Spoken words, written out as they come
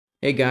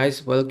Hey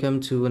guys, welcome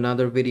to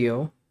another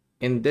video.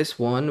 In this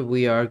one,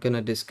 we are going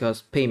to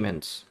discuss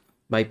payments.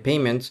 By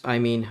payments, I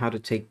mean how to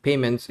take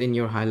payments in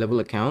your high-level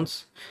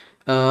accounts.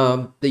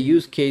 The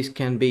use case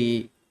can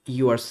be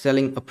you are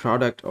selling a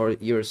product or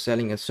you're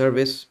selling a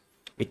service.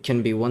 It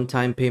can be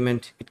one-time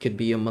payment. It could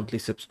be a monthly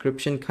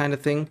subscription kind of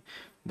thing.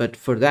 But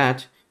for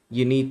that,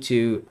 you need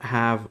to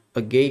have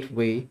a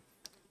gateway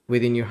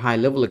within your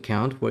high-level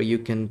account where you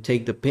can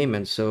take the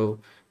payments. So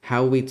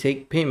how we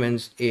take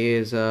payments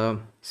is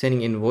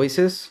sending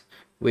invoices,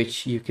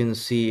 which you can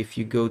see if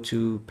you go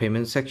to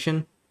payment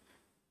section.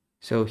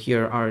 So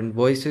here are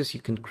invoices.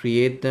 You can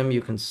create them.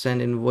 You can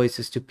send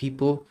invoices to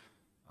people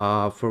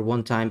for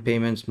one-time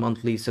payments,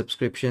 monthly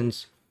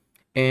subscriptions,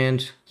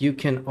 and you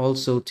can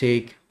also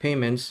take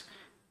payments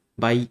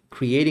by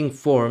creating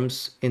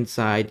forms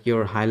inside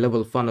your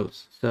high-level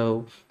funnels.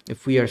 So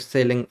if we are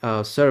selling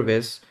a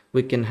service,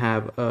 we can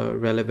have a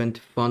relevant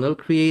funnel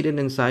created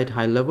inside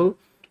high-level,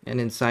 and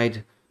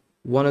inside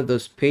one of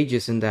those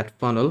pages in that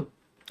funnel,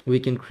 we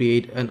can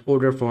create an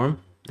order form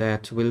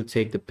that will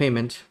take the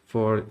payment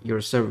for your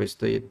service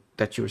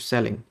that you're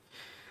selling.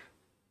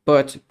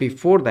 But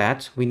before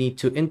that, we need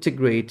to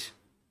integrate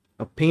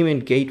a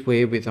payment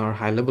gateway with our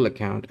high-level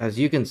account. As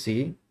you can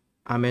see,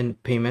 I'm in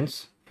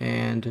payments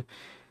and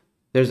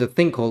there's a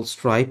thing called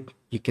Stripe.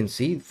 You can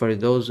see, for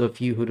those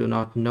of you who do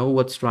not know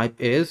what Stripe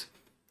is,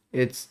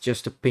 it's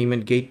just a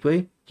payment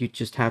gateway. You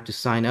just have to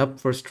sign up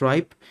for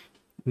Stripe,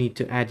 need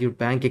to add your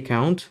bank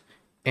account,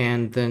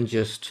 and then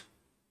just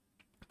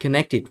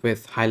connect it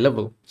with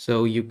HighLevel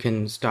so you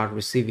can start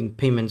receiving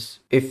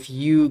payments. If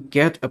you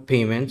get a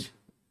payment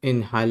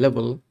in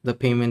HighLevel, the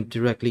payment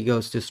directly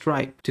goes to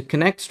Stripe. To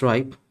connect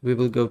Stripe, we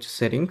will go to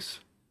settings,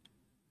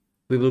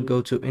 we will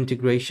go to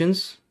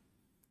integrations,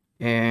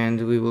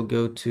 and we will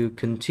go to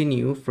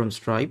continue from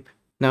Stripe.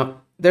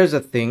 Now there's a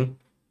thing,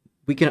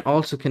 we can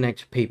also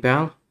connect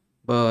PayPal,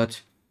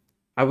 but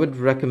I would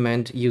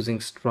recommend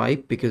using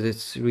Stripe because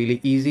it's really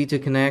easy to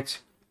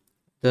connect.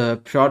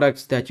 The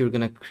products that you're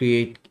going to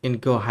create in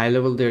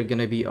GoHighLevel, they're going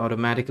to be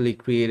automatically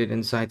created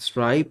inside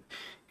Stripe.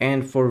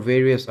 And for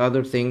various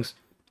other things,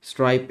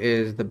 Stripe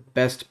is the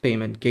best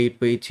payment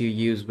gateway to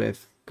use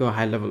with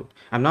GoHighLevel.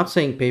 I'm not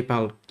saying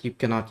PayPal, you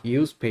cannot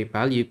use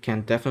PayPal. You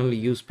can definitely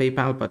use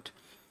PayPal, but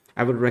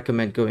I would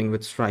recommend going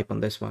with Stripe on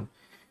this one.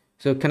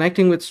 So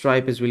connecting with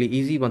Stripe is really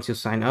easy. Once you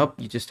sign up,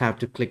 you just have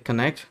to click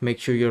connect. Make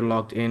sure you're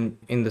logged in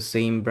the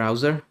same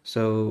browser.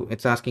 So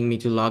it's asking me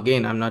to log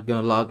in. I'm not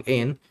going to log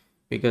in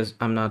because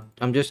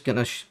I'm just going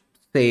to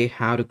say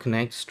how to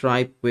connect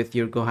Stripe with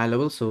your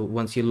GoHighLevel. So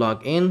once you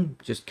log in,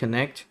 just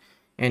connect,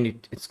 and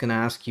it's going to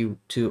ask you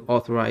to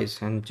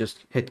authorize and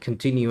just hit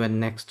continue, and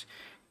next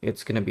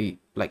it's going to be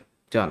like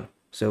done.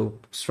 So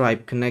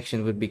Stripe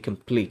connection would be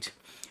complete.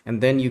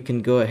 And then you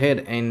can go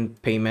ahead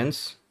and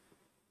payments,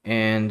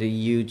 and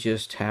you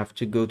just have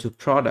to go to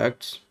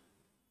products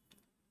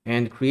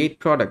and create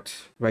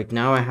product. Right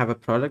now I have a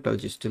product. I'll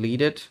just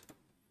delete it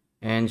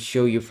and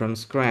show you from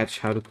scratch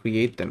how to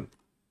create them.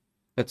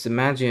 Let's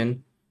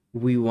imagine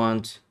we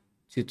want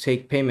to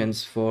take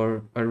payments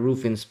for a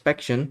roof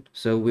inspection.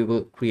 So we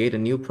will create a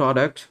new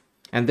product,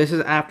 and this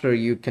is after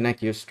you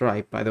connect your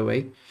Stripe, by the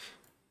way.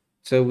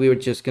 So we were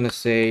just gonna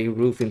say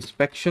roof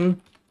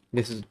inspection.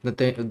 This is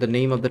the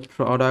name of the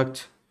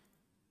product,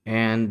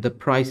 and the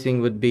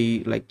pricing would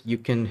be like, you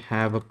can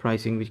have a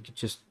pricing, we could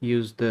just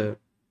use the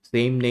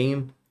same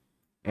name,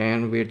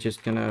 and we're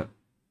just gonna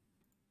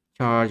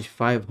charge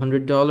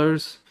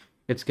 $500.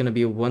 It's gonna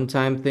be a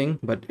one-time thing,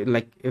 but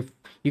like, if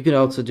you could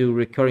also do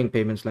recurring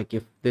payments, like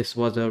if this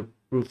was a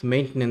roof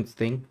maintenance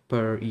thing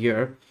per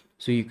year,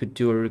 so you could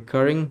do a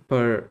recurring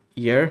per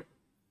year,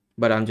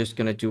 but I'm just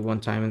gonna do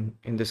one time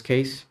in this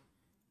case.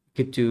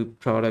 You could do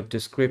product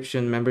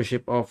description,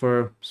 membership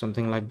offer,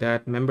 something like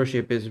that.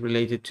 Membership is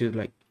related to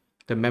like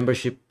the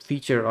membership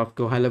feature of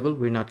GoHighLevel.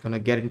 We're not going to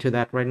get into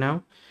that right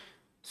now.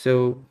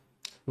 So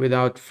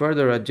without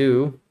further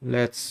ado,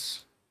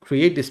 let's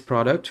create this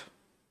product.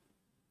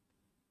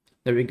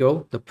 There we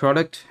go. The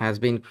product has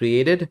been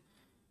created.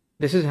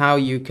 This is how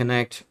you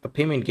connect a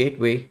payment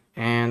gateway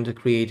and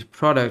create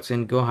products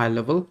in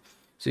GoHighLevel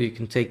so you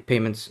can take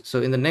payments.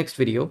 So in the next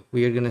video,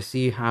 we are going to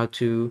see how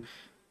to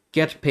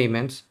get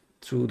payments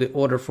through the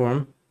order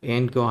form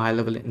and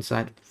GoHighLevel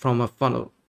inside from a funnel.